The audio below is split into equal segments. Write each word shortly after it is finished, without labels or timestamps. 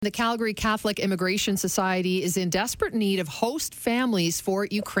The Calgary Catholic Immigration Society is in desperate need of host families for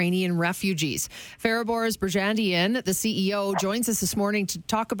Ukrainian refugees. Fariborz Berjandian, the CEO, joins us this morning to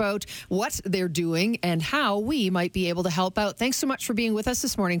talk about what they're doing and how we might be able to help out. Thanks so much for being with us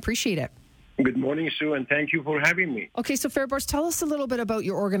this morning. Appreciate it. Good morning, Sue, and thank you for having me. Okay, so Fariborz, tell us a little bit about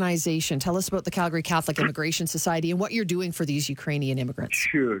your organization. Tell us about the Calgary Catholic Immigration Society and what you're doing for these Ukrainian immigrants.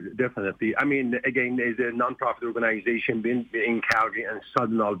 Sure, definitely. I mean, again, there's a nonprofit organization been in Calgary and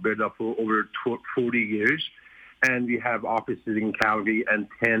Southern Alberta for over 40 years, and we have offices in Calgary and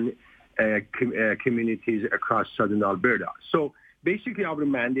 10 communities across Southern Alberta. So basically, our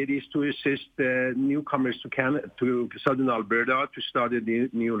mandate is to assist newcomers to Southern Alberta to start a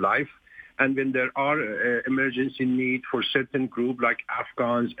new life. And when there are emergency need for certain group like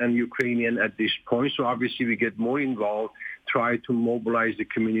Afghans and Ukrainian at this point, so obviously we get more involved, try to mobilize the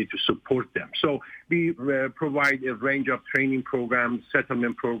community to support them. So we provide a range of training programs,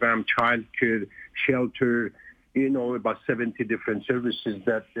 settlement program, childcare, shelter, about 70 different services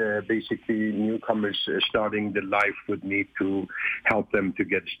that basically newcomers starting the life would need to help them to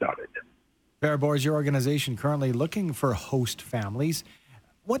get started. Fariborz, your organization currently looking for host families.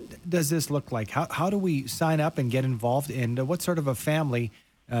 What does this look like? How do we sign up and get involved in what sort of a family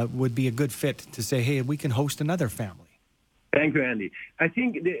would be a good fit to say, hey, we can host another family? Thank you, Andy. I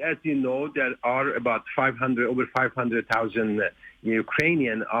think, as you know, there are about over 500,000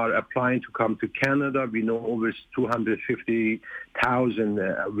 Ukrainian are applying to come to Canada. We know over 250,000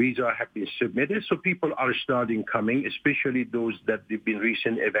 visas have been submitted. So people are starting coming, especially those that have been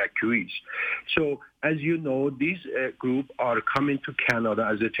recent evacuees. So as you know, these group are coming to Canada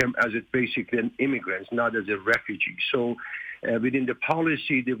as basically an immigrants, not as a refugee. So within the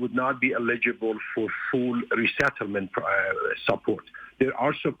policy, they would not be eligible for full resettlement support. There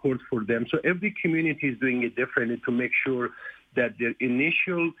are support for them. So every community is doing it differently to make sure that their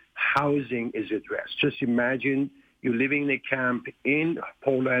initial housing is addressed. Just imagine you're living in a camp in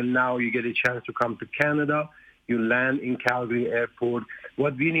Poland. Now you get a chance to come to Canada. You land in Calgary Airport.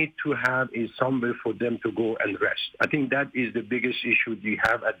 What we need to have is somewhere for them to go and rest. I think that is the biggest issue we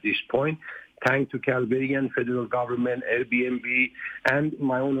have at this point. Thanks to Calgarian federal government, Airbnb, and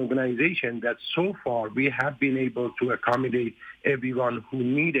my own organization that so far we have been able to accommodate everyone who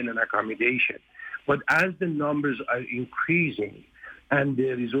needed an accommodation. But as the numbers are increasing and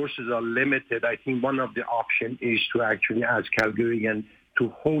the resources are limited, I think one of the options is to actually ask Calgarian to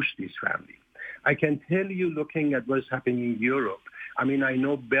host this family. I can tell you, looking at what's happening in Europe, I mean, I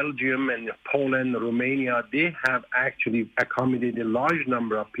know Belgium and Poland, Romania, they have actually accommodated a large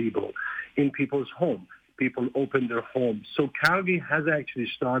number of people in people's homes. People open their homes. So Calgary has actually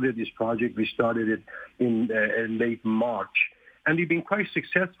started this project. We started it in late March. And we've been quite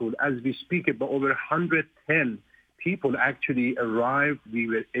successful. As we speak, about over 110 people actually arrived. We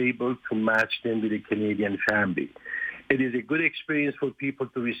were able to match them with a Canadian family. It is a good experience for people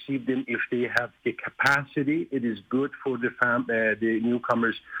to receive them if they have the capacity. It is good for the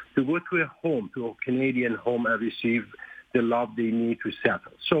newcomers to go to a home, to a Canadian home, and receive the love they need to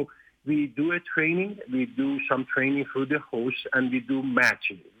settle. So we do a training. We do some training for the host, and we do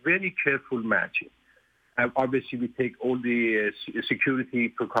matching, very careful matching. Obviously, we take all the security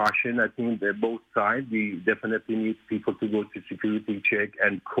precaution. I think that both sides, we definitely need people to go to security check,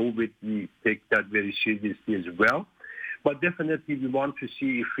 and COVID, we take that very seriously as well. But definitely, we want to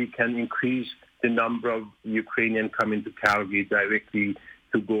see if we can increase the number of Ukrainians coming to Calgary directly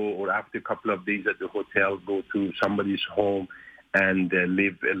to go, or after a couple of days at the hotel, go to somebody's home and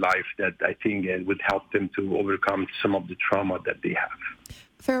live a life that I think would help them to overcome some of the trauma that they have.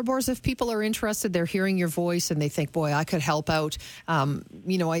 Fariborz, if people are interested, they're hearing your voice and they think, boy, I could help out. I'm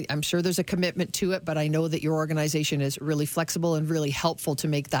sure there's a commitment to it, but I know that your organization is really flexible and really helpful to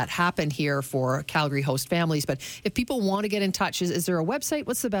make that happen here for Calgary host families. But if people want to get in touch, is there a website?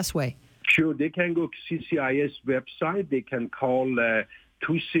 What's the best way? Sure. They can go to CCIS website. They can call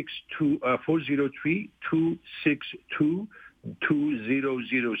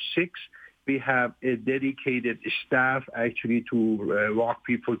 403-262-2006. We have a dedicated staff actually to walk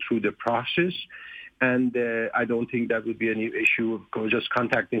people through the process. And I don't think that would be any issue of just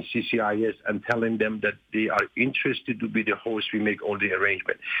contacting CCIS and telling them that they are interested to be the host. We make all the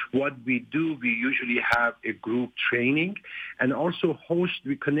arrangement. What we do, we usually have a group training and also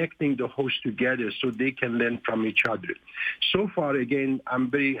we're connecting the hosts together so they can learn from each other. So far, again,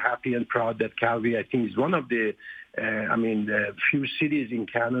 I'm very happy and proud that Calgary, I think, is one of the few cities in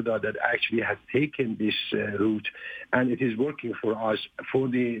Canada that actually has taken this route, and it is working for us, for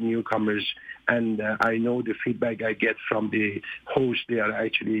the newcomers. And I know the feedback I get from the hosts, they are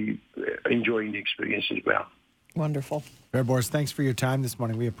actually enjoying the experience as well. Wonderful. Fair Boris, thanks for your time this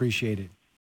morning. We appreciate it.